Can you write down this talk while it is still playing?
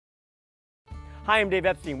Hi, I'm Dave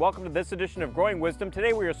Epstein. Welcome to this edition of Growing Wisdom.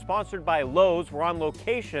 Today we are sponsored by Lowe's. We're on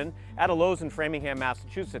location at a Lowe's in Framingham,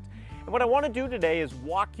 Massachusetts. And what I want to do today is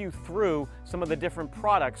walk you through some of the different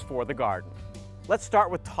products for the garden. Let's start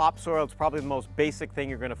with topsoil. It's probably the most basic thing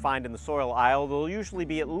you're going to find in the soil aisle. There'll usually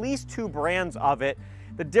be at least 2 brands of it.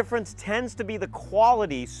 The difference tends to be the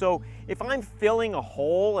quality. So if I'm filling a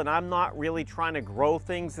hole and I'm not really trying to grow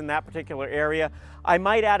things in that particular area, I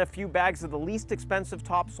might add a few bags of the least expensive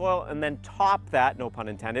topsoil and then top that, no pun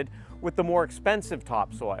intended, with the more expensive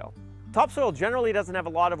topsoil. Topsoil generally doesn't have a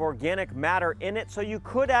lot of organic matter in it, so you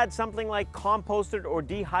could add something like composted or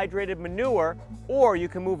dehydrated manure, or you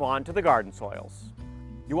can move on to the garden soils.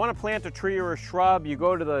 You want to plant a tree or a shrub, you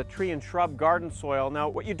go to the tree and shrub garden soil. Now,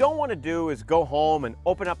 what you don't want to do is go home and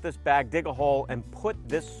open up this bag, dig a hole, and put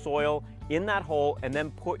this soil in that hole, and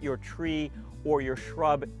then put your tree or your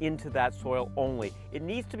shrub into that soil only. It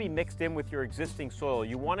needs to be mixed in with your existing soil.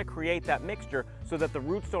 You want to create that mixture so that the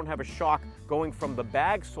roots don't have a shock going from the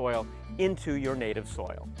bag soil into your native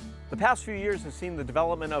soil. The past few years have seen the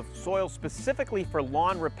development of soil specifically for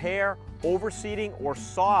lawn repair, overseeding, or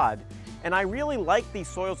sod. And I really like these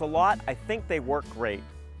soils a lot. I think they work great.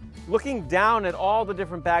 Looking down at all the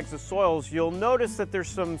different bags of soils, you'll notice that there's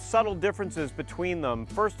some subtle differences between them.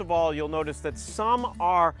 First of all, you'll notice that some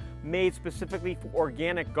are made specifically for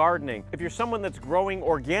organic gardening. If you're someone that's growing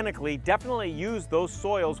organically, definitely use those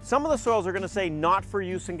soils. Some of the soils are going to say not for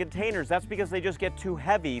use in containers. That's because they just get too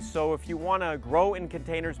heavy. So if you want to grow in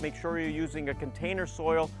containers, make sure you're using a container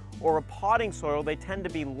soil or a potting soil. They tend to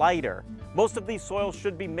be lighter. Most of these soils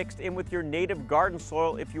should be mixed in with your native garden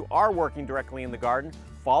soil if you are working directly in the garden.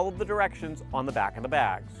 Follow the directions on the back of the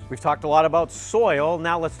bags. We've talked a lot about soil,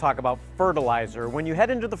 now let's talk about fertilizer. When you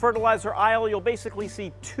head into the fertilizer aisle, you'll basically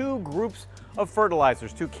see 2 groups of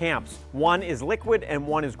fertilizers, 2 camps. One is liquid and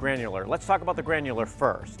one is granular. Let's talk about the granular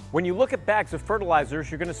first. When you look at bags of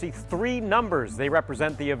fertilizers, you're going to see 3 numbers. They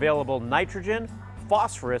represent the available nitrogen,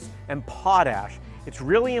 phosphorus, and potash. It's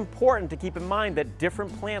really important to keep in mind that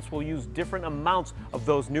different plants will use different amounts of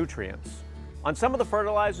those nutrients. On some of the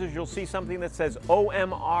fertilizers, you'll see something that says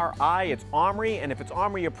OMRI, it's OMRI, and if it's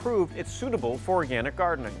OMRI approved, it's suitable for organic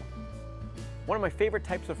gardening. One of my favorite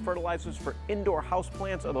types of fertilizers for indoor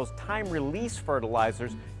houseplants are those time-release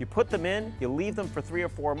fertilizers. You put them in, you leave them for 3 or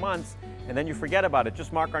 4 months, and then you forget about it.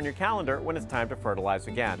 Just mark on your calendar when it's time to fertilize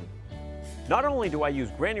again. Not only do I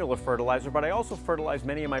use granular fertilizer, but I also fertilize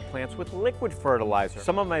many of my plants with liquid fertilizer.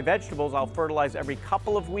 Some of my vegetables I'll fertilize every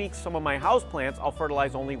couple of weeks. Some of my houseplants I'll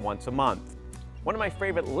fertilize only once a month. One of my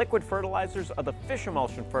favorite liquid fertilizers are the fish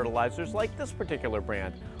emulsion fertilizers like this particular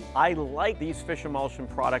brand. I like these fish emulsion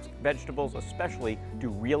products. Vegetables especially do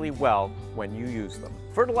really well when you use them.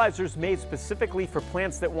 Fertilizers made specifically for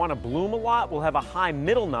plants that want to bloom a lot will have a high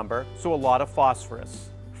middle number, so a lot of phosphorus.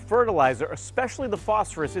 Fertilizer, especially the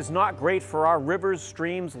phosphorus, is not great for our rivers,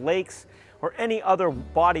 streams, lakes, or any other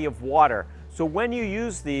body of water. So when you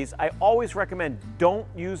use these, I always recommend don't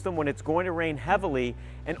use them when it's going to rain heavily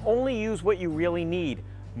and only use what you really need.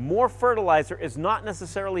 More fertilizer is not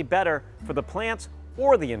necessarily better for the plants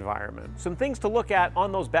or the environment. Some things to look at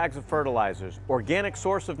on those bags of fertilizers: organic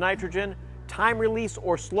source of nitrogen, time release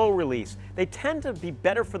or slow release. They tend to be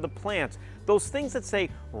better for the plants. Those things that say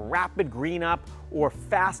rapid green up or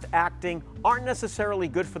fast acting aren't necessarily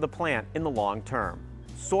good for the plant in the long term.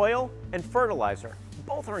 Soil and fertilizer,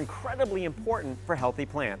 both are incredibly important for healthy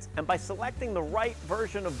plants, and by selecting the right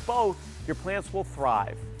version of both, your plants will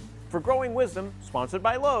thrive. For Growing Wisdom, sponsored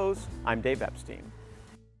by Lowe's, I'm Dave Epstein.